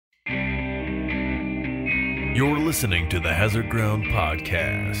You're listening to the Hazard Ground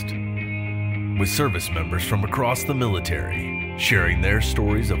Podcast with service members from across the military sharing their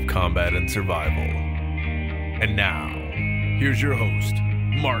stories of combat and survival. And now, here's your host,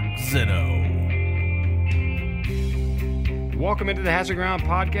 Mark Zeno. Welcome into the Hazard Ground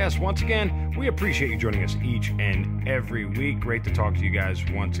Podcast. Once again, we appreciate you joining us each and every week. Great to talk to you guys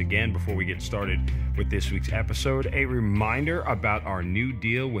once again. Before we get started with this week's episode, a reminder about our new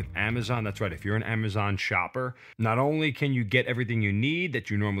deal with Amazon. That's right, if you're an Amazon shopper, not only can you get everything you need that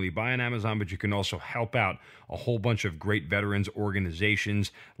you normally buy on Amazon, but you can also help out a whole bunch of great veterans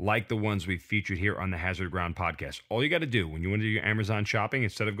organizations like the ones we've featured here on the Hazard Ground Podcast. All you got to do when you want to do your Amazon shopping,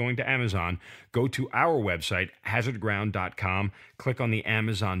 instead of going to Amazon, go to our website, hazardground.com, click on the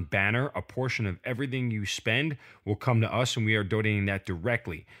Amazon banner. A portion of everything you spend will come to us, and we are donating that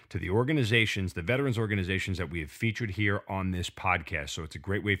directly to the organizations, the veterans organizations that we have featured here on this podcast. So it's a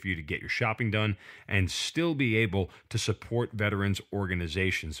great way for you to get your shopping done and still be able to support veterans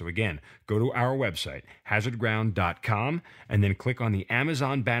organizations. So again, go to our website, hazardground.com, and then click on the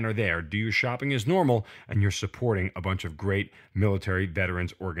Amazon banner there. Do your shopping as normal, and you're supporting a bunch of great military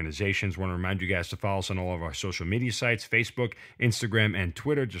veterans organizations. I want to remind you guys to follow us on all of our social media sites, Facebook, Instagram, and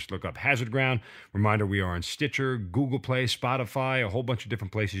Twitter. Just look up Hazard Ground. Reminder, we are on Stitcher, Google Play, Spotify, a whole bunch of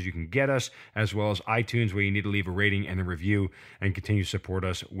different places you can get us, as well as iTunes, where you need to leave a rating and a review and continue to support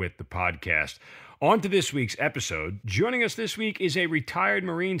us with the podcast. On to this week's episode. Joining us this week is a retired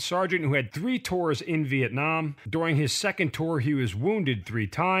Marine sergeant who had 3 tours in Vietnam. During his second tour, he was wounded 3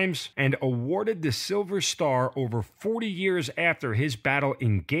 times and awarded the Silver Star over 40 years after his battle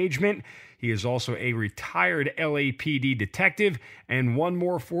engagement. He is also a retired LAPD detective. And one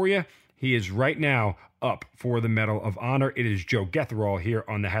more for you. He is right now up for the Medal of Honor. It is Joe Getherall here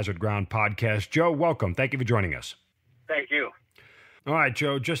on the Hazard Ground Podcast. Joe, welcome. Thank you for joining us. Thank you. All right,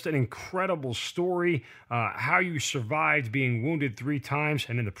 Joe, just an incredible story, how you survived being wounded 3 times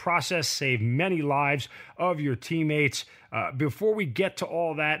and in the process saved many lives of your teammates. Before we get to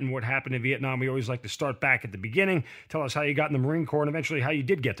all that and what happened in Vietnam, we always like to start back at the beginning. Tell us how you got in the Marine Corps and eventually how you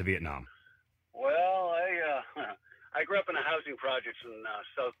did get to Vietnam. Well, I grew up in a housing projects in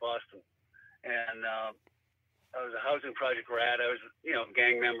South Boston, and I was a housing project rat. I was, a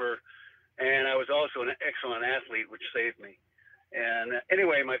gang member, and I was also an excellent athlete, which saved me. And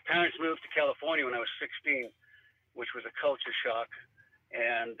anyway, my parents moved to California when I was 16, which was a culture shock.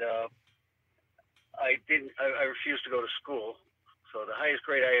 And I refused to go to school. So the highest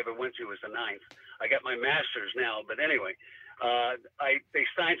grade I ever went to was the 9th. I got my master's now, but anyway, they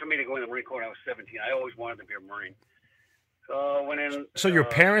signed for me to go in the Marine Corps when I was 17. I always wanted to be a Marine. So I went in. So your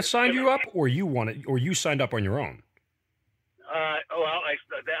parents signed you up, or you signed up on your own?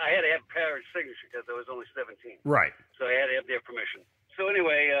 I had to have parents' signature because I was only 17. Right. So I had to have their permission. So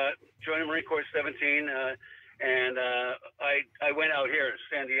anyway, joined the Marine Corps at 17, and I went out here to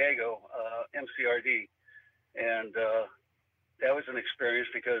San Diego, MCRD, and that was an experience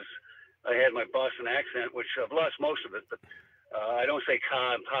because I had my Boston accent, which I've lost most of it, but I don't say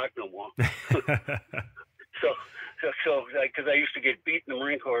car and park no more. So because I used to get beat in the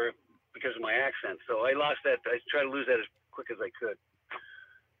Marine Corps because of my accent, so I lost that. I tried to lose that as quick as I could.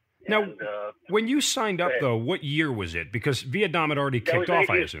 Now, when you signed up, though, what year was it? Because Vietnam had already kicked off,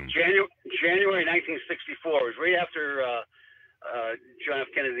 I assume. January 1964. It was right after John F.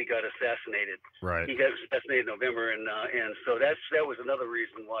 Kennedy got assassinated. Right. He got assassinated in November, and so that was another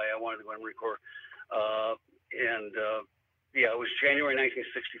reason why I wanted to go in the Marine Corps. It was January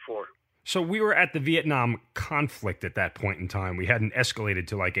 1964. So we were at the Vietnam conflict at that point in time. We hadn't escalated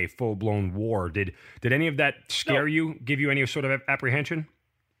to like a full-blown war. Did any of that scare you, give you any sort of apprehension?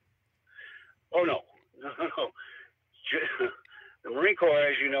 Oh, no. The Marine Corps,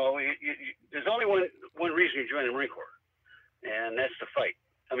 as you know, there's only one reason you join the Marine Corps, and that's to fight.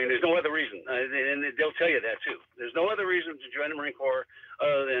 I mean, there's no other reason, and they'll tell you that, too. There's no other reason to join the Marine Corps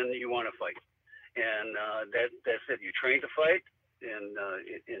other than you want to fight. And that's it. You train to fight, and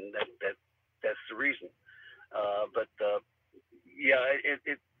that's the reason.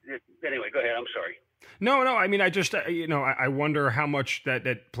 Anyway, go ahead. I'm sorry. No. I mean, I just, I wonder how much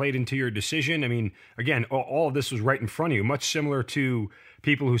that played into your decision. I mean, again, all of this was right in front of you, much similar to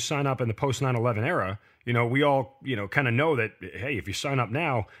people who sign up in the post 9/11 era. We all, kind of know that, hey, if you sign up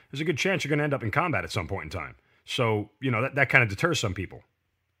now, there's a good chance you're going to end up in combat at some point in time. So, that kind of deters some people.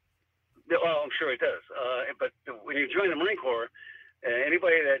 Well, I'm sure it does. But when you join the Marine Corps,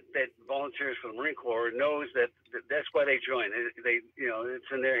 anybody that volunteers for the Marine Corps knows that that's why they join. They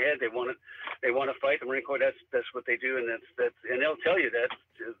it's in their head. They want to fight. The Marine Corps. That's what they do, and and they'll tell you that's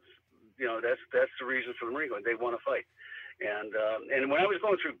the reason for the Marine Corps. They want to fight. And when I was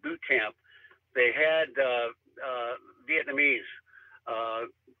going through boot camp, they had Vietnamese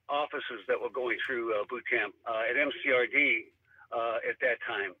officers that were going through boot camp at MCRD at that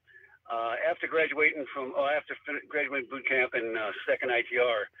time. After graduating boot camp in 2nd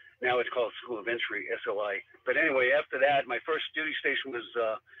ITR, now it's called School of Entry, SOI. But anyway, after that, my first duty station was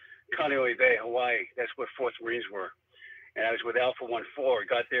Kaneohe Bay, Hawaii. That's where 4th Marines were. And I was with Alpha 14.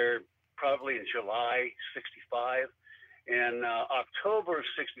 Got there probably in July 65. In October of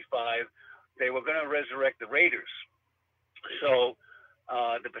 65, they were going to resurrect the Raiders. So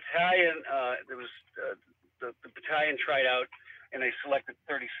the battalion, the battalion tried out, and they selected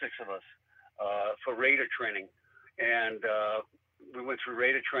 36 of us for Raider training. And we went through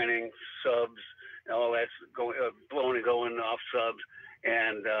Raider training, subs, and all that's blowing and going off subs.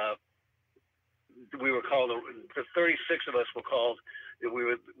 And we were called, the 36 of us were called, we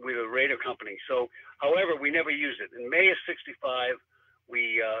were a Raider company. So, however, we never used it. In May of 65,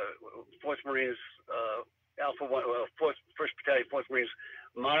 we, 4th Marines, Alpha 1, 1st Battalion, 4th Marines,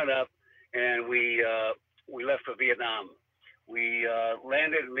 mounted up, and we left for Vietnam. We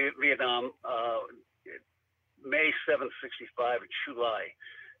landed in Vietnam May 7th, 65 at Chu Lai.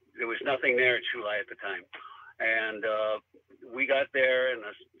 There was nothing there at Chu Lai at the time. And we got there, and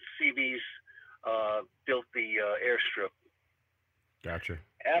the Seabees built the airstrip. Gotcha.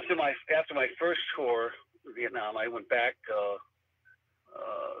 After my first tour of Vietnam, I went back to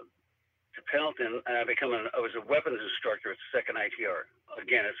Pendleton, and I was a weapons instructor at 2nd ITR.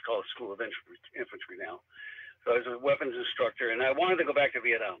 Again, it's called School of Infantry now. So I was a weapons instructor, and I wanted to go back to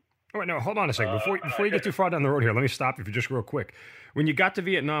Vietnam. Oh, wait, no, hold on a second. Before you get too far down the road here, let me stop you for just real quick. When you got to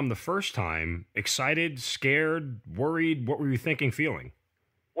Vietnam the first time, excited, scared, worried, what were you thinking, feeling?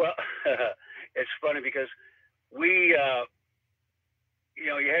 Well, it's funny because we,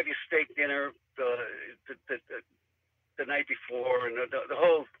 you have your steak dinner the night before, and the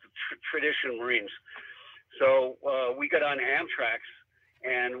whole tradition of Marines. So we got on Amtrak,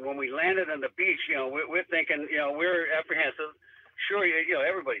 and when we landed on the beach, we're thinking, we're apprehensive. Sure,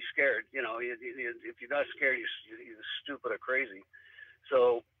 everybody's scared. If you're not scared, you're stupid or crazy.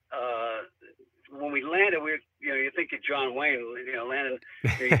 So when we landed, you think you're John Wayne, landing,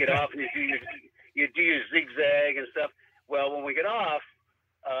 you get off and you do your zigzag and stuff. Well, when we get off,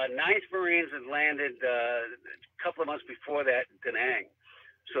 9th Marines had landed a couple of months before that in Da Nang.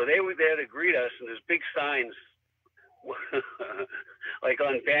 So they were there to greet us, and there's big signs, like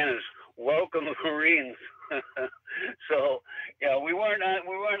on banners, "Welcome Marines." So, we weren't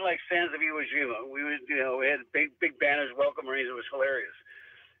like Sands of Iwo Jima. We had big banners, "Welcome Marines." It was hilarious.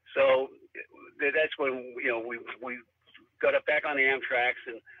 So that's when we got up back on the Amtrak,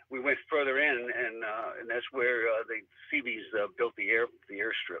 and we went further in, and that's where the Seabees built the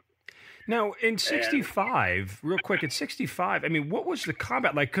airstrip. Now, in 65, real quick, at 65, I mean, what was the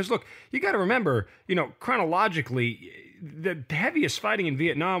combat like? Because, look, you got to remember, chronologically, the heaviest fighting in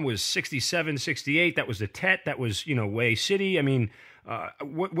Vietnam was 67, 68. That was the Tet. That was, Hue City. I mean,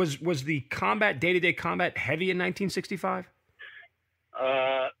 was the combat, day-to-day combat, heavy in 1965?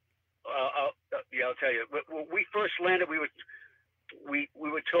 I'll tell you. When we first landed, we were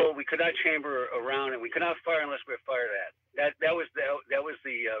told we could not chamber around, and we could not fire unless we were fired at. That was the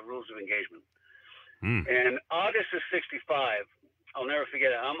rules of engagement. And August of 65, I'll never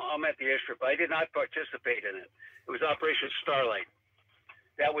forget it. I'm at the airstrip. I did not participate in it. It was Operation Starlight.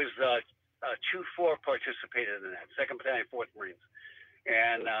 That was 2-4 participated in that. 2nd Battalion, 4th Marines.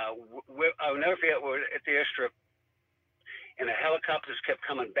 And I'll never forget. We're at the airstrip, and the helicopters kept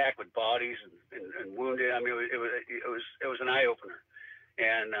coming back with bodies and wounded. I mean, it was an eye opener.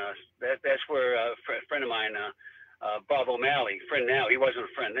 And that's where a friend of mine, Bob O'Malley, friend now, he wasn't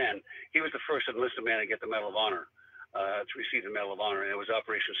a friend then. He was the first enlisted man to get the Medal of Honor, to receive the Medal of Honor, and it was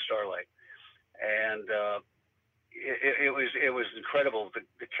Operation Starlight. And it was incredible.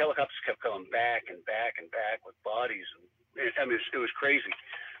 The helicopters kept coming back and back and back with bodies, and it was crazy.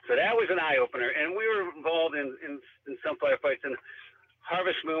 So that was an eye opener, and we were involved in some firefights. And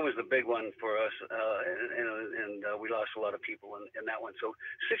Harvest Moon was the big one for us, and we lost a lot of people in that one. So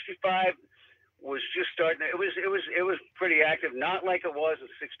 65 was just starting. It was pretty active, not like it was in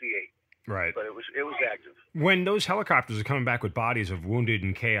 68. Right. But it was active. When those helicopters are coming back with bodies of wounded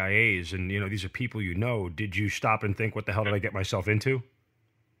and KIAs, and these are people did you stop and think, what the hell did I get myself into?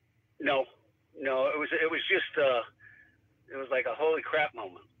 No. It was just it was like a holy crap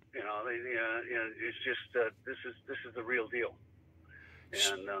moment. It's just this is the real deal.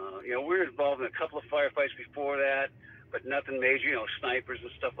 And we were involved in a couple of firefights before that, but nothing major. Snipers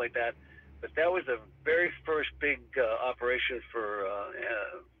and stuff like that. But that was the very first big operation for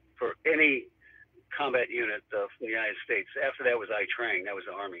any combat unit from the United States. After that was I-Train. That was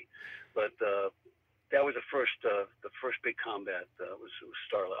the Army. But that was the first big combat was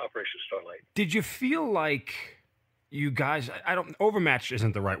Starlight, Operation Starlight. Did you feel like you guys? I don't. Overmatched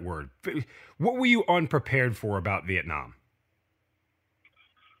isn't the right word. What were you unprepared for about Vietnam?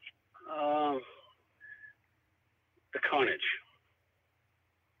 The carnage.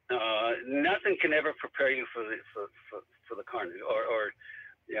 Nothing can ever prepare you for the carnage, or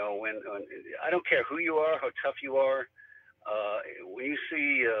when I don't care who you are, how tough you are. When you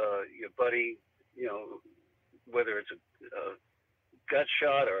see your buddy, whether it's a gut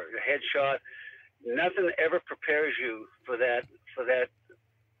shot or a head shot, nothing ever prepares you for that.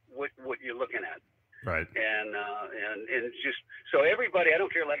 What you're looking at. Right. And just so everybody, I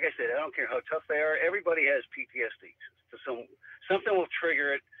don't care. Like I said, I don't care how tough they are. Everybody has PTSD. So something will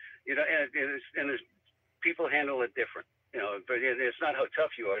trigger it. And there's people handle it different. But it's not how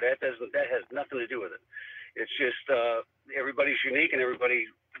tough you are. That has nothing to do with it. It's just everybody's unique and everybody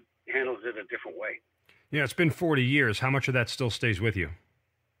handles it a different way. Yeah, it's been 40 years. How much of that still stays with you?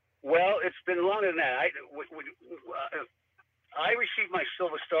 Well, it's been longer than that. I received my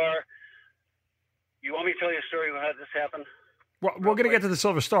Silver Star. You want me to tell you a story about how this happened? Well, we're going to get to the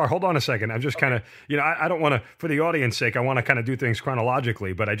Silver Star. Hold on a second. I'm just kind of, I don't want to, for the audience sake, I want to kind of do things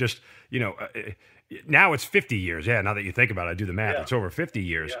chronologically, but I just, now it's 50 years. Yeah, now that you think about it, I do the math. Yeah. It's over 50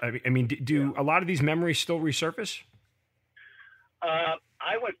 years. Yeah. I mean, do a lot of these memories still resurface?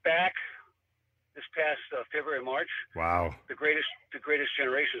 I went back this past February, March. Wow. The greatest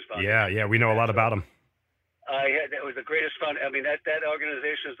Generations Fund. Yeah, we know a lot about them. That was the greatest fund. I mean, that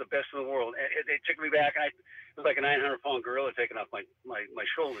organization is the best in the world. They took me back, and it was like a 900-pound gorilla taking off my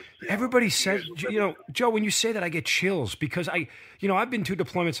shoulders. Everybody says, Joe, when you say that, I get chills because I've been 2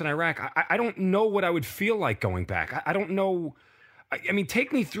 deployments in Iraq. I don't know what I would feel like going back. I don't know. I mean,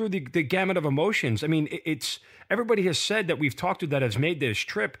 take me through the gamut of emotions. I mean, it's everybody has said that we've talked to that has made this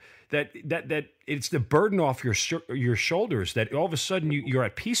trip that it's the burden off your shoulders that all of a sudden you're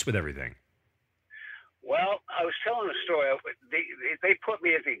at peace with everything. Well, I was telling a story. They put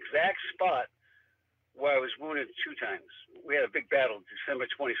me at the exact spot where I was wounded 2 times. We had a big battle, December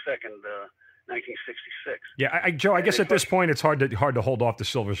 22nd, 1966. Yeah, Joe, I guess at this point it's hard to hold off the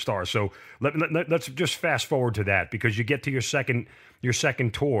Silver Star. So let's just fast forward to that because you get to your second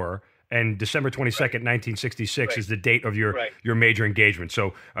tour, and December 22nd, 1966 is the date of your major engagement.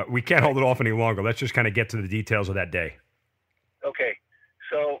 So we can't hold it off any longer. Let's just kind of get to the details of that day. Okay,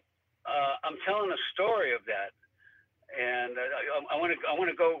 so. I'm telling a story of that, and I want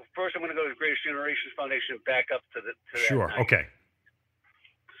to go first. I'm going to go to the Greatest Generations Foundation, back up to sure. That night. Okay.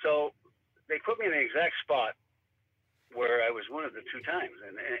 So they put me in the exact spot where I was wounded the 2 times,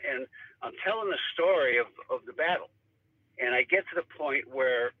 and I'm telling the story of the battle, and I get to the point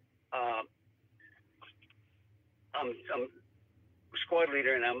where I'm squad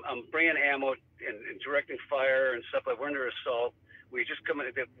leader, and I'm bringing ammo and directing fire and stuff. We're under assault. We just come in.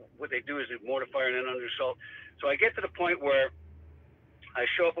 What they do is they mortar fire and then under assault. So I get to the point where I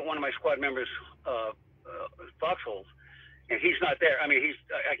show up at one of my squad members' foxholes, and he's not there. I mean,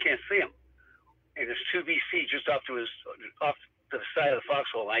 I can't see him. And there's 2 VC just off to the side of the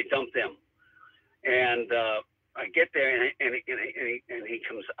foxhole. I dump them, and I get there, and he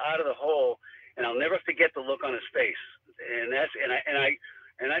comes out of the hole, and I'll never forget the look on his face. And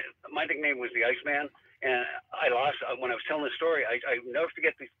my nickname was the Iceman. And I lost when I was telling the story. I never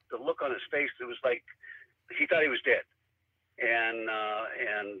forget the look on his face. It was like he thought he was dead, and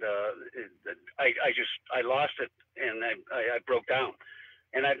I lost it, and I broke down.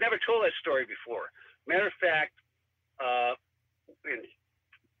 And I've never told that story before. Matter of fact,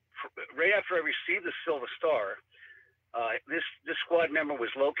 right after I received the Silver Star, this squad member was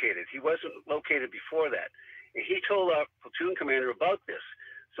located. He wasn't located before that, and he told our platoon commander about this.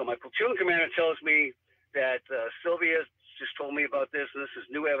 So my platoon commander tells me that Sylvia just told me about this, and this is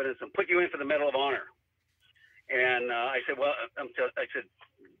new evidence, and put you in for the Medal of Honor. And I said, well, I said,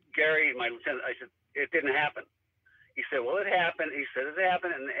 Gary, my lieutenant, I said, it didn't happen. He said, well, it happened. He said, it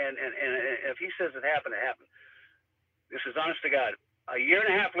happened, and if he says it happened, it happened. This is honest to God. A year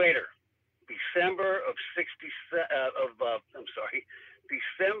and a half later, December of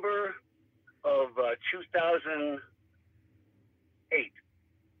 2008,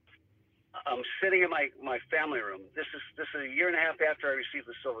 I'm sitting in my family room. This is a year and a half after I received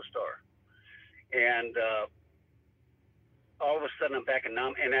the Silver Star, and all of a sudden I'm back in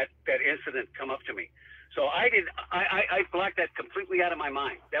Nam, and that incident come up to me. So I blocked that completely out of my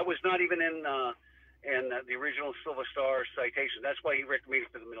mind. That was not even in the original Silver Star citation. That's why he recommended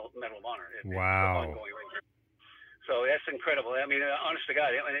for the Medal of Honor. Wow. So that's incredible. I mean, honest to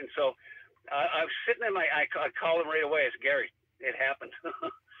God. And so I was sitting in I called him right away. I said, Gary, it happened.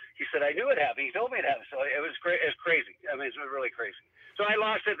 He said, said, I knew it happened. He told me it happened. So it was crazy. I mean, it was really crazy. So I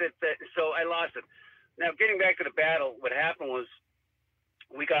lost it. So I lost it. Now, getting back to the battle, what happened was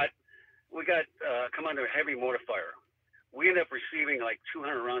we got come under heavy mortar fire. We ended up receiving like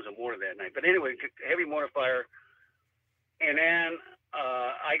 200 rounds of mortar that night. But anyway, heavy mortar fire. And then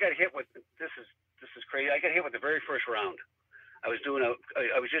I got hit with, this is crazy. I got hit with the very first round. I was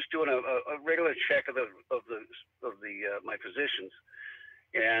just doing a regular check of my positions,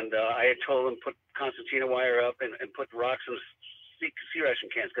 and I had told them put concertina wire up and put rocks in sea ration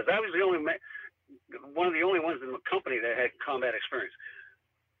cans, because I was one of the only ones in the company that had combat experience.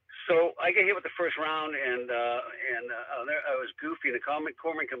 So I get hit with the first round, and I was goofy. And the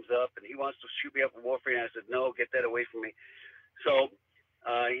corpsman comes up, and he wants to shoot me up with morphine. I said, no, get that away from me. So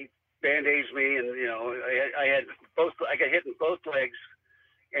he bandaged me, and I got hit in both legs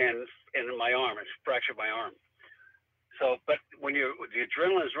and in my arm. It fractured my arm. So, but when the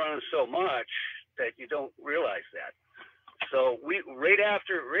adrenaline's running so much that you don't realize that. So we right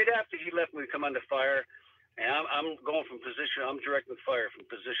after he left me, we come under fire, and I'm going from position. I'm directing fire from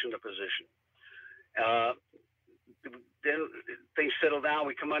position to position. Then things settle down.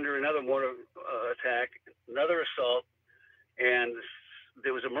 We come under another mortar attack, another assault, and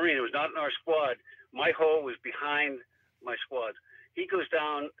there was a Marine. It was not in our squad. My hole was behind my squad. He goes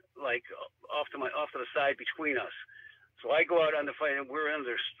down like off to the side between us. So I go out on the fight, and we're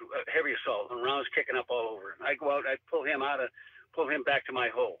under heavy assault, and rounds kicking up all over. I go out, I pull him back to my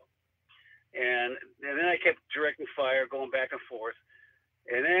hole, and then I kept directing fire, going back and forth,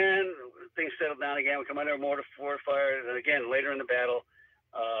 and then things settled down again. We come under mortar fire, and again later in the battle,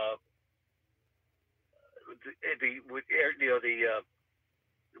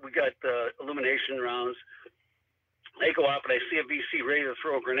 we got illumination rounds. They go up, and I see a VC ready to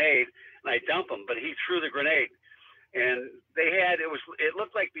throw a grenade, and I dump him, but he threw the grenade. And it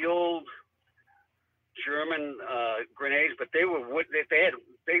looked like the old German grenades, but they were wood. They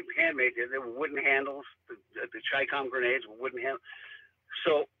handmade. They were wooden handles. The Chi-Com grenades were wooden handles.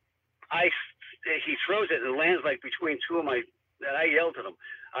 So he throws it and it lands like between two of my. And I yelled at them.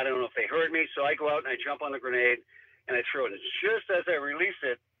 I don't know if they heard me, so I go out and I jump on the grenade and I throw it. And just as I release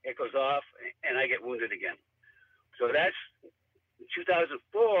it, it goes off and I get wounded again. So that's 2004.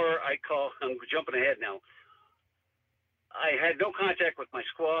 I'm jumping ahead now. I had no contact with my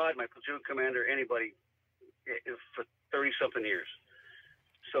squad, my platoon commander, anybody for 30-something years.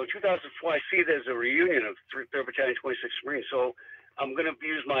 So 2004, I see there's a reunion of 3rd Battalion, 26th Marines. So I'm going to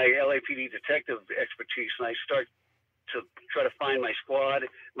use my LAPD detective expertise, and I start to try to find my squad.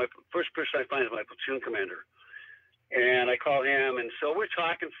 My first person I find is my platoon commander. And I call him, and so we're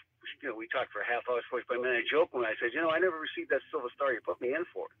talking. We talked for a half hour, 45 minutes. I joke when I said, I never received that Silver Star you put me in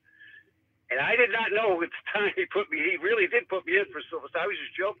for. And I did not know at the time he really did put me in for Silver Star. I was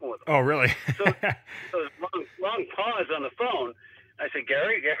just joking with him. Oh, really? so long pause on the phone. I said,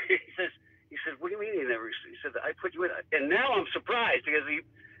 Gary, he said, what do you mean you never received? He said, I put you in. And now I'm surprised because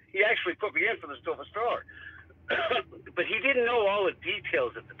he actually put me in for the Silver Star. But he didn't know all the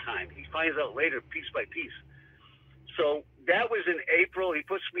details at the time. He finds out later, piece by piece. So that was in April. He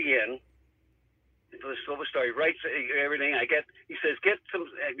puts me in for the Silver Star. He writes everything. He says, get some,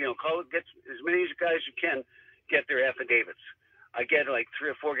 get as many guys as you can, get their affidavits. I get like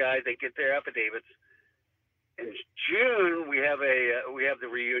 3 or 4 guys. They get their affidavits. In June, we have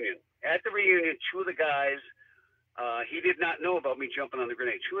the reunion. At the reunion, 2 of the guys, he did not know about me jumping on the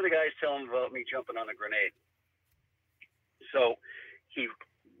grenade. 2 of the guys tell him about me jumping on the grenade. So he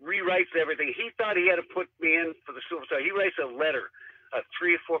rewrites everything. He thought he had to put me in for the Silver Star. He writes a letter, a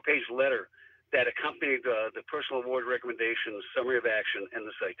 3 or 4 page letter that accompanied the personal award recommendation, the summary of action, and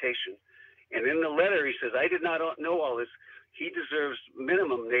the citation. And in the letter, he says, I did not know all this. He deserves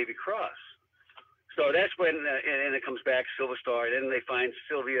minimum Navy Cross. So that's when, and it comes back, Silver Star. And then they find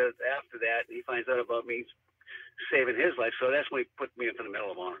Sylvia after that, and he finds out about me saving his life. So that's when he put me in for the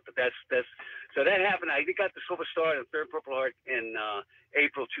Medal of Honor. But so that happened. I got the Silver Star and the 3rd Purple Heart in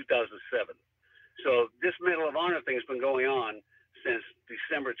April 2007. So this Medal of Honor thing has been going on since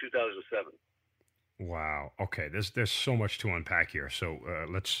December 2007. Wow. Okay. There's so much to unpack here. So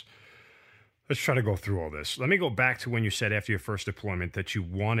let's try to go through all this. Let me go back to when you said after your first deployment that you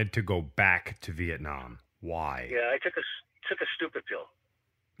wanted to go back to Vietnam. Why? Yeah, I took a stupid pill.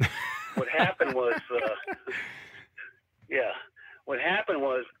 What happened was, what happened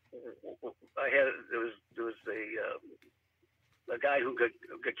was, there was a guy who got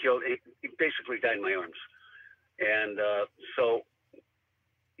killed. He basically died in my arms, and so.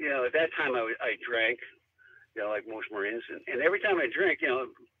 At that time I drank, like most Marines, and every time I drink,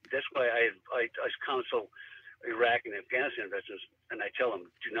 that's why I counsel Iraq and Afghanistan veterans. and I tell them,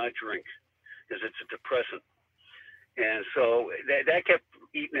 do not drink, because it's a depressant. And so that kept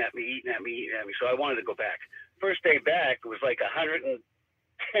eating at me. So I wanted to go back. First day back, it was like 110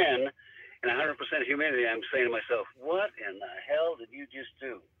 and 100% humidity. I'm saying to myself, what in the hell did you just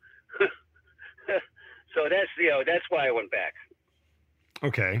do? So that's why I went back.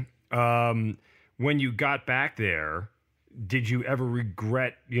 Okay. When you got back there, did you ever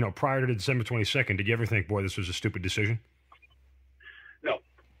regret, prior to December 22nd, did you ever think, boy, this was a stupid decision?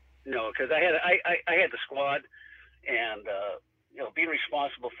 No, because I had the squad, and being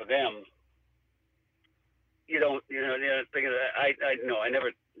responsible for them. Thinking I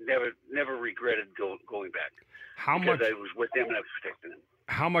never regretted going back. Because I was with them and I was protecting them.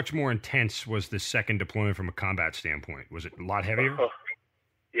 How much more intense was the second deployment from a combat standpoint? Was it a lot heavier?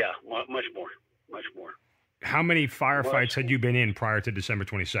 Yeah, much more. How many firefights had you been in prior to December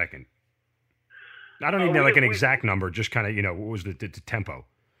 22nd? I don't even know an exact number, just kind of, what was the tempo?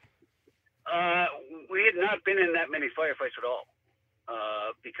 We had not been in that many firefights at all,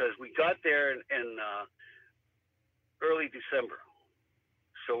 because we got there in early December.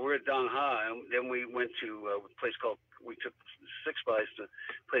 So we're at Dong Ha, and then we went to a place we took 6 guys to a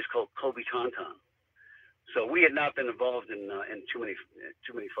place called Kobe Tonton. So we had not been involved in too many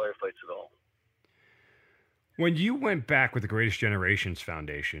firefights at all. When you went back with the Greatest Generations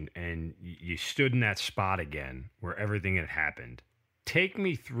Foundation and you stood in that spot again where everything had happened, take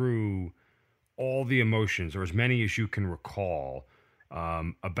me through all the emotions, or as many as you can recall,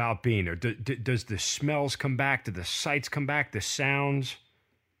 about being there. Does the smells come back? Do the sights come back? The sounds?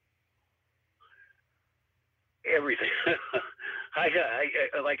 Everything.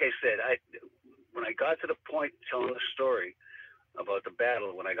 Like I said, when I got to the point telling the story about the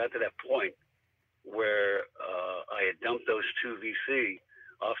battle, when I got to that point where I had dumped those 2 VC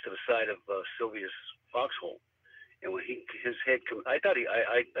off to the side of Sylvia's foxhole, and when his head I thought he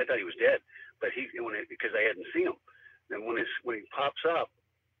was dead, but because I hadn't seen him. And when he pops up,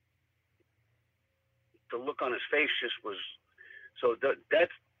 the look on his face just was so.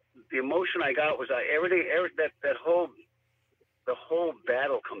 That's the emotion I got was the whole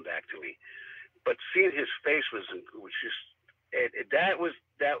battle come back to me, but seeing his face was just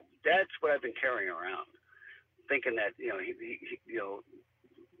that's what I've been carrying around, thinking that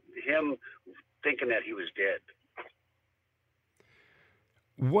him thinking that he was dead.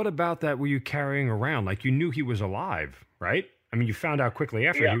 What about that were you carrying around? Like, you knew he was alive, right? I mean, you found out quickly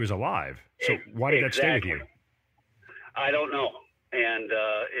after he was alive. So why did that stay with you? I don't know. And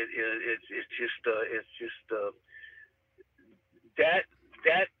it's just that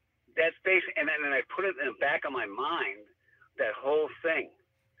face, and then I put it in the back of my mind, that whole thing.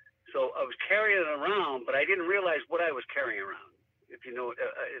 So I was carrying it around, but I didn't realize what I was carrying around. If you know,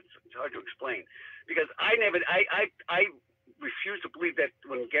 it's hard to explain, because I refused to believe that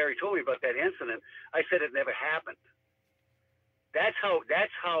when Gary told me about that incident. I said it never happened. That's how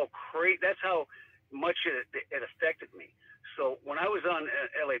much it affected me. So when I was on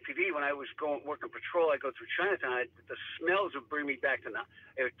LAPD, when I was working patrol, I go through Chinatown. The smells would bring me back to now.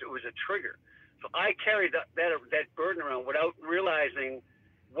 It was a trigger. So I carried that burden around without realizing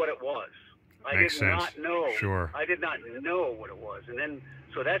what it was. Makes sense. Not know. Sure. I did not know what it was, and then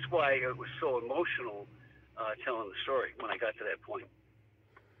so that's why it was so emotional telling the story when I got to that point.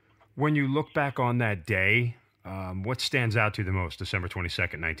 When you look back on that day, what stands out to you the most? December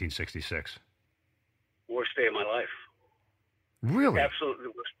 22nd, 1966. Worst day of my life. Really? Absolutely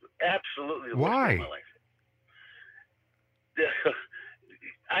the worst day Why? of my life.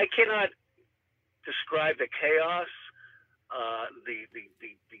 I cannot describe the chaos, the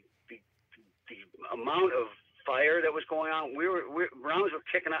amount of fire that was going on. Rounds were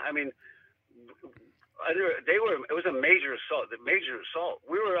kicking out. I mean, it was a major assault.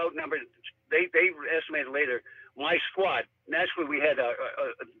 We were outnumbered. They estimated later, my squad, naturally we had a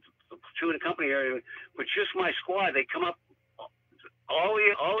platoon and company area, but just my squad, they come up, all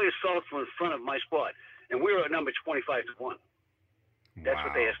the assaults were in front of my squad, and we were outnumbered 25-1. That's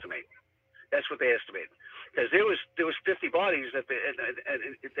what they estimate. Because there was 50 bodies that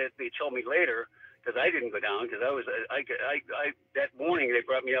they told me later, because I didn't go down, because I that morning they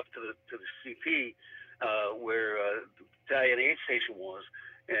brought me up to the CP where the battalion aid station was,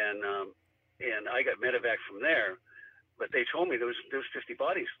 and I got medevac from there. But they told me there was 50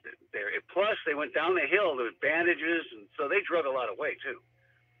 bodies there. Plus, they went down the hill. There was bandages, and so they drug a lot of weight too.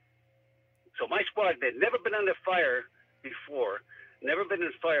 So my squad, they'd never been under fire before, never been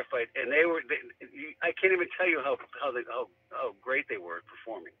in a firefight, and I can't even tell you how great they were at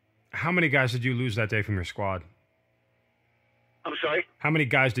performing. How many guys did you lose that day from your squad? I'm sorry? How many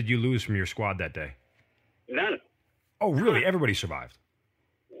guys did you lose from your squad that day? None. Oh, really? Everybody survived?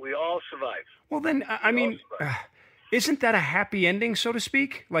 We all survived. Well, then, I mean, isn't that a happy ending, so to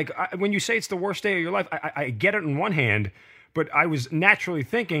speak? Like, when you say it's the worst day of your life, I get it on one hand, but I was naturally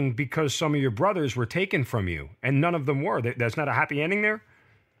thinking because some of your brothers were taken from you, and none of them were. That's not a happy ending there?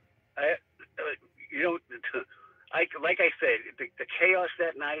 You know, like I said, the chaos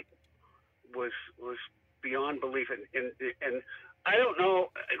that night was beyond belief. And I don't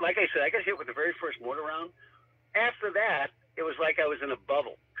know, like I said, I got hit with the very first mortar round. After that, it was like I was in a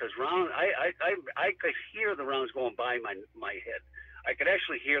bubble because I could hear the rounds going by my head. I could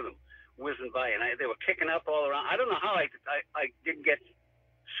actually hear them whizzing by, and they were kicking up all around. I don't know how I didn't get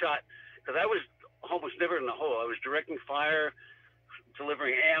shot because I was almost never in the hole. I was directing fire,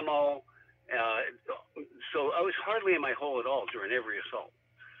 delivering ammo, so I was hardly in my hole at all during every assault.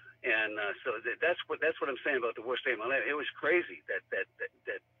 And so that's what I'm saying about the worst day of my life. It was crazy that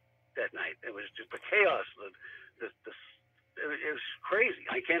night. It was just the chaos. It was crazy.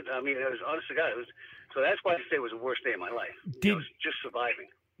 It was honest to God. So that's why I say it was the worst day of my life. It was just surviving.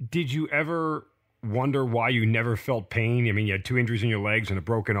 Did you ever wonder why you never felt pain? I mean, you had 2 injuries in your legs and a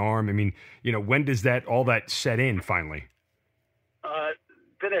broken arm. I mean, when does all that set in finally?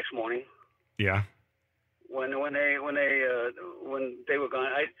 The next morning. Yeah. When they were gone,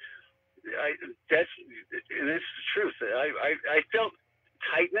 that's the truth. I felt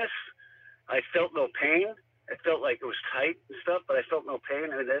tightness. I felt no pain. I felt like it was tight and stuff, but I felt no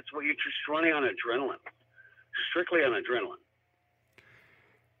pain. I mean, that's what you're just running on adrenaline, strictly on adrenaline.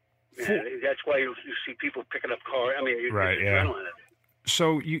 And that's why you see people picking up cars. I mean, right? Yeah. Adrenaline.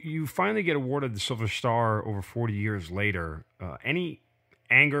 So you finally get awarded the Silver Star over 40 years later. Any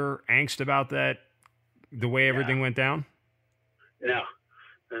anger, angst about that? The way everything went down? No.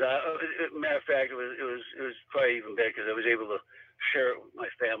 Matter of fact, it was probably even better because I was able to share it with my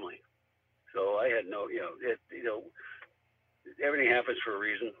family. So I had no, everything happens for a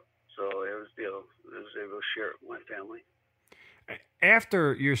reason. So I was able to share it with my family.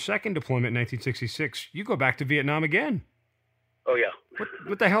 After your second deployment in 1966, you go back to Vietnam again. Oh yeah.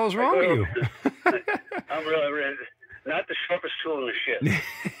 What the hell is wrong with you? I'm really not the sharpest tool in the shed.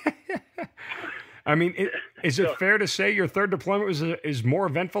 I mean, is it fair to say your third deployment is more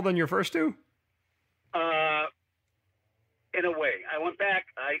eventful than your first two? In a way. I went back,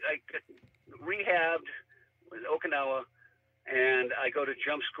 I rehabbed in Okinawa, and I go to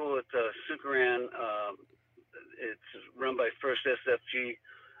jump school at Sukaran. It's run by 1st SFG,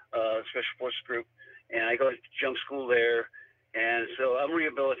 Special Forces Group, and I go to jump school there. And so I'm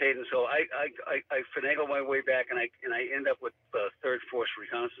rehabilitating. So I finagle my way back, and I end up with the 3rd Force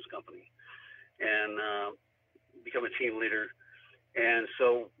Reconnaissance Company, and become a team leader. And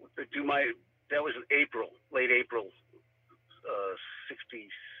so that was in April, late April,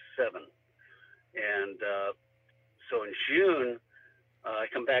 67. And so in June, I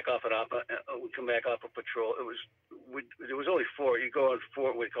come back off we come back off a patrol. There was only 4. You go on 4,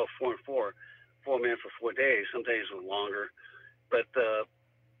 what we call 4 and 4, 4 men for 4 days. Some days were longer. But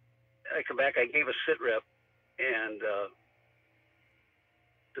I come back, I gave a sit rep, and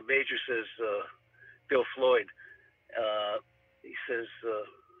the major says, Bill Floyd, he says,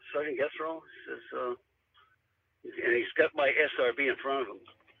 Sergeant Gessero, he says, and he's got my SRB in front of him.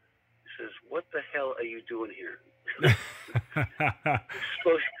 He says, what the hell are you doing here?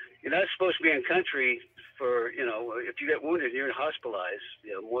 You're not supposed to be in country for, if you get wounded, you're hospitalized,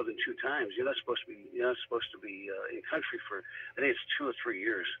 more than 2 times. You're not supposed to be in country for, I think it's 2 or 3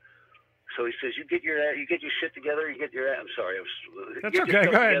 years. So he says, you get your shit together. I'm sorry. That's okay.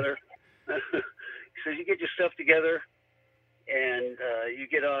 Go ahead. He says, you get your stuff together, and you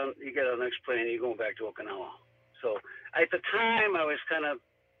get on the next plane, and you're going back to Okinawa. So at the time, I was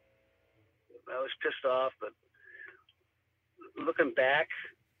pissed off, but looking back,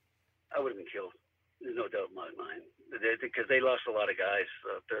 I would have been killed. There's no doubt in my mind, because they lost a lot of guys,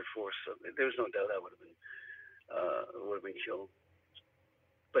 3rd Force. So there was no doubt I would have been killed.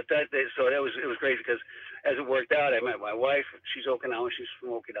 But it was great because as it worked out, I met my wife. She's Okinawa. She's from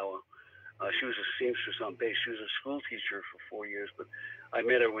Okinawa. She was a seamstress on base. She was a school teacher for 4 years, but I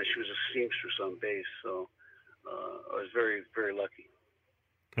met her when she was a seamstress on base. So I was very, very lucky.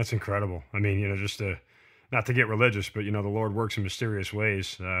 That's incredible. I mean, just not to get religious, but the Lord works in mysterious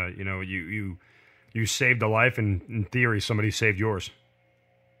ways. You saved a life, and in theory, somebody saved yours.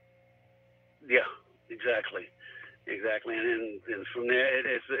 Yeah, exactly. And from there,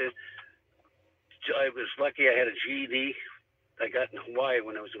 I was lucky. I had a GED. I got in Hawaii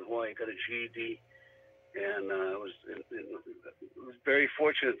when I was in Hawaii. I got a GED, and I was very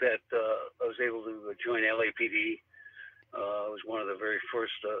fortunate that I was able to join LAPD. I was one of the very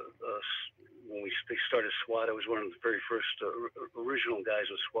first when they started SWAT. I was one of the very first original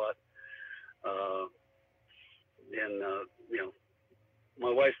guys with SWAT. My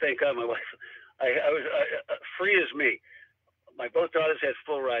wife, thank God, I was free as me. My both daughters had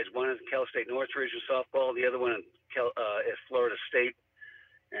full rides. One at Cal State Northridge in softball, the other one at Florida State,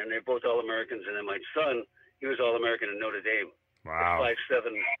 and they're both All-Americans. And then my son, he was All-American in Notre Dame. Wow.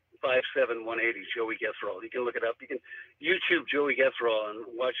 5'7", 180, Joey Gethrall. You can look it up. You can YouTube Joey Gethrall and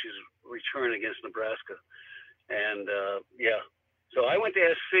watch his return against Nebraska. And, so I went to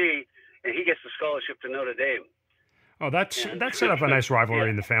SC, and he gets the scholarship to Notre Dame. Oh, that set up a nice rivalry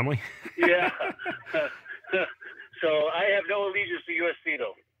in the family. Yeah. So I have no allegiance to USC,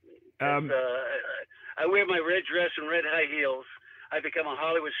 though. I wear my red dress and red high heels. I become a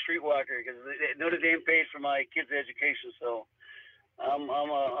Hollywood streetwalker because Notre Dame pays for my kids' education. So I'm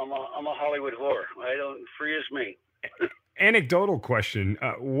a Hollywood whore. Free as me. Anecdotal question: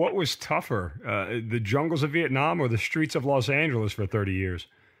 what was tougher, the jungles of Vietnam or the streets of Los Angeles for 30 years?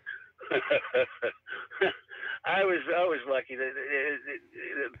 I was lucky. The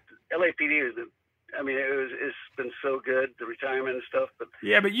LAPD is. It's been so good, the retirement and stuff. But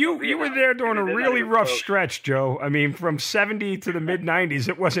yeah, but you were there during a really rough stretch, Joe. I mean, from 70 to the mid 90s,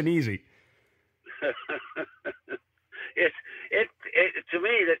 it wasn't easy. To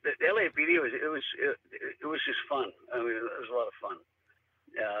me, the LAPD was just fun. I mean, it was a lot of fun.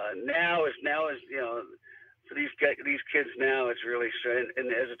 Now is for these kids now, it's really strange.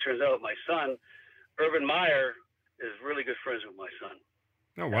 And as it turns out, my son, Urban Meyer, is really good friends with my son.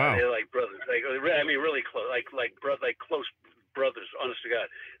 Oh wow! They're like brothers. Really close, like close brothers. Honest to God,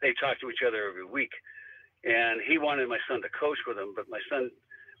 they talk to each other every week. And he wanted my son to coach with him, but my son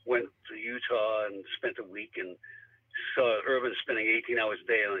went to Utah and spent a week and saw Urban spending 18 hours a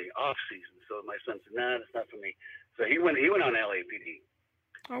day on the off season. So my son said, "Nah, that's not for me." So he went on LAPD.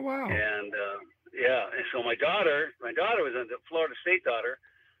 Oh wow! And and so my daughter was a Florida State daughter.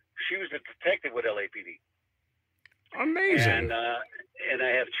 She was a detective with LAPD. Amazing. And I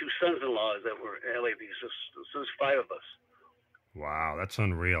have two sons-in-laws that were LAPD, so there's 5 of us. Wow, that's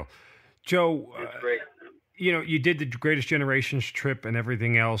unreal. Joe, it's great. You did the Greatest Generations trip and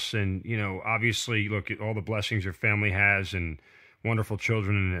everything else, and, obviously, look at all the blessings your family has and wonderful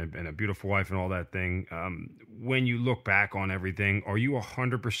children and a beautiful wife and all that thing. When you look back on everything, are you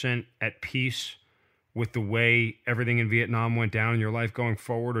 100% at peace with the way everything in Vietnam went down in your life going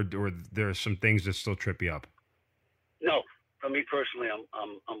forward, or there are some things that still trip you up? No, for me personally, I'm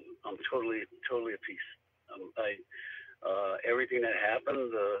totally at peace. Everything that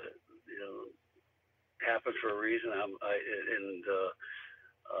happened, happened for a reason. I'm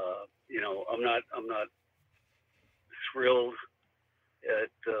not thrilled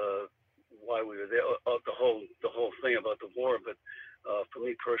at why we were there. The whole thing about the war, but for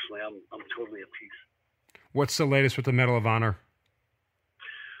me personally, I'm totally at peace. What's the latest with the Medal of Honor?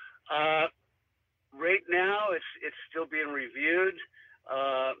 Right now, it's still being reviewed.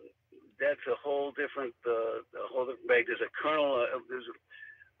 That's a whole different bag. There's a colonel, there's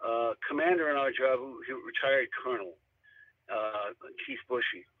a commander in our job who retired colonel, Keith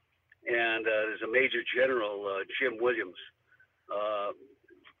Bushy, and there's a major general, Jim Williams,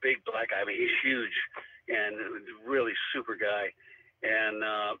 big black guy. I mean, he's huge and really super guy, and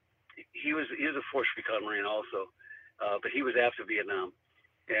he was a Force Recon Marine also, but he was after Vietnam,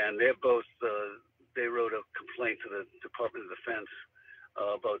 and they're both. They wrote a complaint to the Department of Defense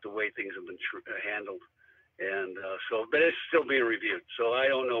about the way things have been handled, and but it's still being reviewed. So I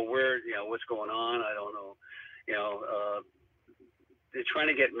don't know what's going on. I don't know. They're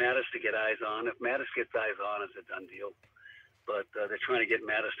trying to get Mattis to get eyes on. If Mattis gets eyes on, it's a done deal. But they're trying to get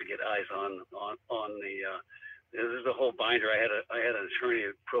Mattis to get eyes on the. There's a whole binder. I had an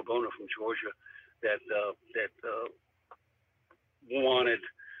attorney pro bono from Georgia that wanted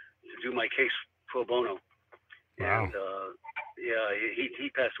to do my case pro bono. Wow. And he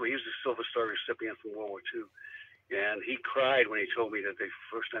passed away. He was a Silver Star recipient from World War II, and he cried when he told me that the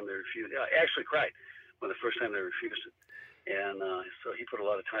first time they refused. I actually cried when the first time they refused it, and so he put a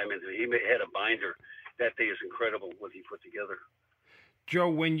lot of time into it. He had a binder. That day is incredible what he put together. Joe,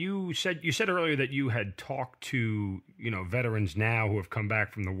 when you said earlier that you had talked to veterans now who have come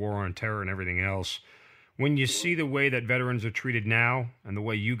back from the war on terror and everything else. When you see the way that veterans are treated now and the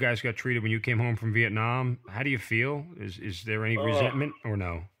way you guys got treated when you came home from Vietnam, how do you feel? Is there any resentment or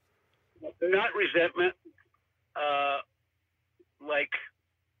no? Not resentment. Like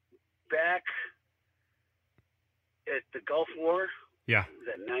back at the Gulf War. Yeah. Is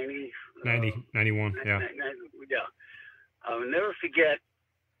that 90? 91, yeah. Yeah. I'll never forget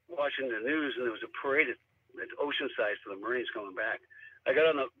watching the news, and there was a parade at Oceanside for the Marines coming back. I got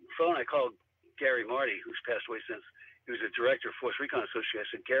on the phone. I called Gary Marty, who's passed away since. He was a director of Force Recon Association. I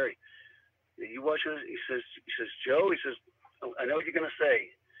said, Gary, you watching this? He says, Joe, he says, I know what you're going to say.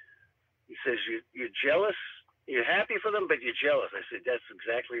 He says, you're jealous. You're happy for them, but you're jealous. I said, that's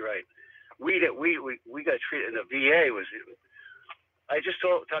exactly right. We got treated, and the VA was, I just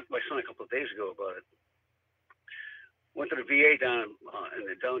talked to my son a couple of days ago about it. Went to the VA down in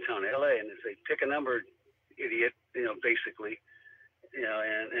the downtown LA, and they pick a number, idiot, basically,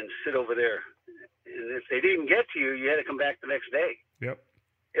 and sit over there. And if they didn't get to you, you had to come back the next day. Yep.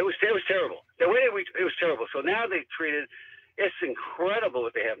 It was terrible. The way it was terrible. So now they treated. It's incredible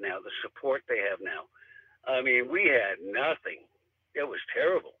what they have now. The support they have now. I mean, we had nothing. It was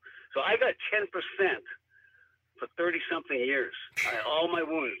terrible. So I got 10% for 30-something years. All my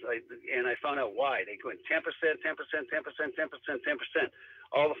wounds, and I found out why. They went 10%, 10%, 10%, 10%, 10%.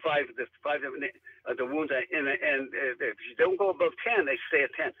 All the wounds, and if you don't go above 10, they stay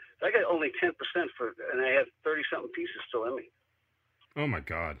at 10. So I got only 10% and I had 30-something pieces still in me. Oh my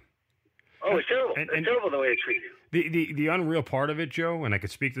God. Oh, it's terrible. It's terrible the way they treat you. The unreal part of it, Joe, and I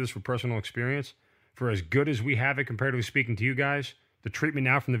could speak to this for personal experience, for as good as we have it compared to speaking to you guys, the treatment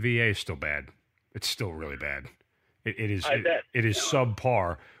now from the VA is still bad. It's still really bad. It is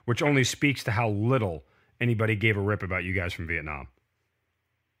subpar, which only speaks to how little anybody gave a rip about you guys from Vietnam.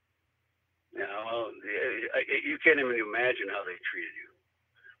 You can't even imagine how they treated you.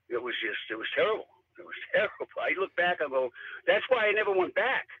 It was terrible. It was terrible. I look back, I go, that's why I never went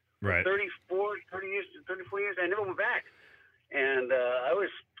back. Right. 34 years, I never went back. And I was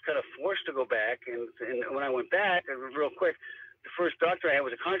kind of forced to go back. And when I went back, real quick, the first doctor I had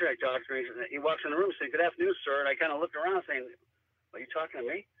was a contract doctor. He walks in the room and said, "Good afternoon, sir." And I kind of looked around saying, "Are you talking to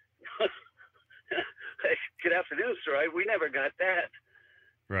me?" "Good afternoon, sir. We never got that."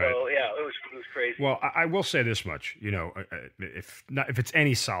 Right. So yeah, it was crazy. Well, I will say this much, if it's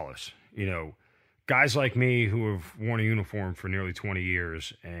any solace, guys like me who have worn a uniform for nearly 20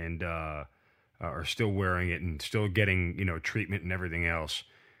 years and are still wearing it and still getting treatment and everything else,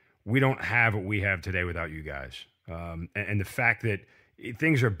 we don't have what we have today without you guys. And the fact that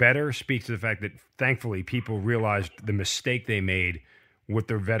things are better speaks to the fact that thankfully people realized the mistake they made with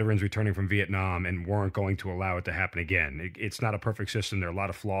their veterans returning from Vietnam and weren't going to allow it to happen again. It's not a perfect system. There are a lot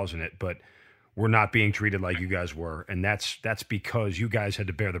of flaws in it, but we're not being treated like you guys were. And that's because you guys had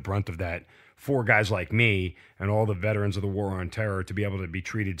to bear the brunt of that for guys like me and all the veterans of the War on Terror to be able to be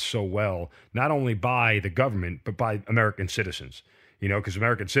treated so well, not only by the government, but by American citizens. Because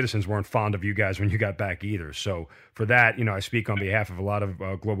American citizens weren't fond of you guys when you got back either. So for that, I speak on behalf of a lot of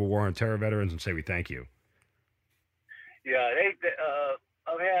global War on Terror veterans and say we thank you. Yeah,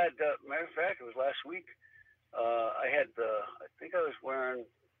 I've had, matter of fact, it was last week. I think I was wearing,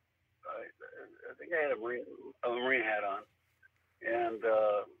 I think I had a Marine hat on, and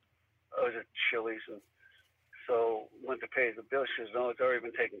I was at Chili's, and so went to pay the bill. She says, "No, it's already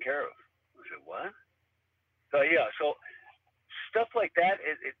been taken care of." I said, "What?" So yeah, so stuff like that,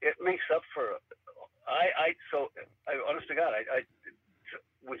 it makes up for. Honest to God, I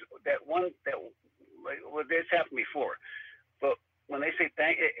was that one that. Well, this happened before, but when they say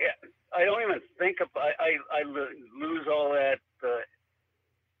thank, I don't even think of. I lose all that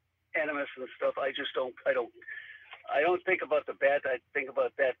animus and stuff. I just don't. I don't think about the bad. I think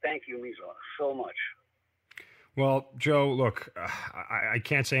about that. Thank you means so much. Well, Joe, look, I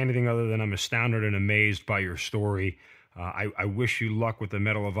can't say anything other than I'm astounded and amazed by your story. I wish you luck with the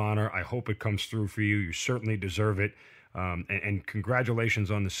Medal of Honor. I hope it comes through for you. You certainly deserve it. And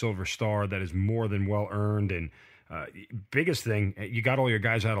congratulations on the Silver Star. That is more than well earned. And biggest thing, you got all your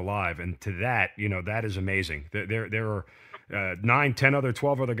guys out alive. And to that, that is amazing. There are 9, 10 other,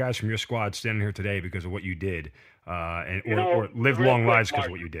 12 other guys from your squad standing here today because of what you did, or lived long lives because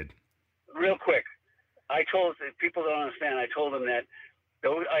of what you did. Real quick, I told people don't understand. I told them that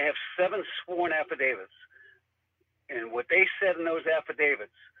I have 7 sworn affidavits, and what they said in those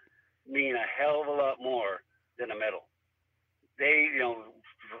affidavits mean a hell of a lot more than a medal. They,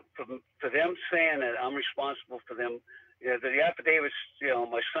 for them saying that I'm responsible for them, the affidavits,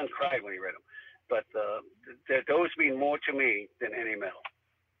 my son cried when he read them. But those mean more to me than any medal.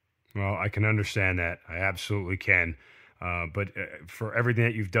 Well, I can understand that. I absolutely can. But for everything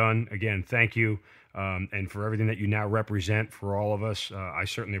that you've done, again, thank you. And for everything that you now represent for all of us, I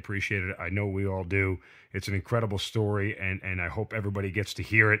certainly appreciate it. I know we all do. It's an incredible story, and I hope everybody gets to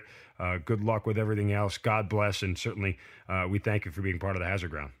hear it. Good luck with everything else. God bless, and certainly we thank you for being part of the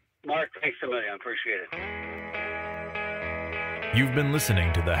Hazard Ground. Mark, thanks a million. I appreciate it. You've been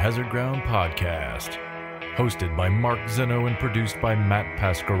listening to the Hazard Ground Podcast, hosted by Mark Zeno and produced by Matt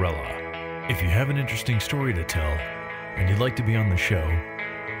Pasquarella. If you have an interesting story to tell and you'd like to be on the show,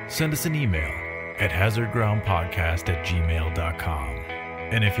 send us an email at hazardgroundpodcast@gmail.com.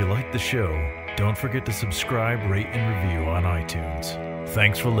 And if you like the show, don't forget to subscribe, rate, and review on iTunes.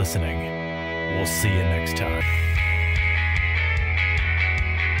 Thanks for listening. We'll see you next time.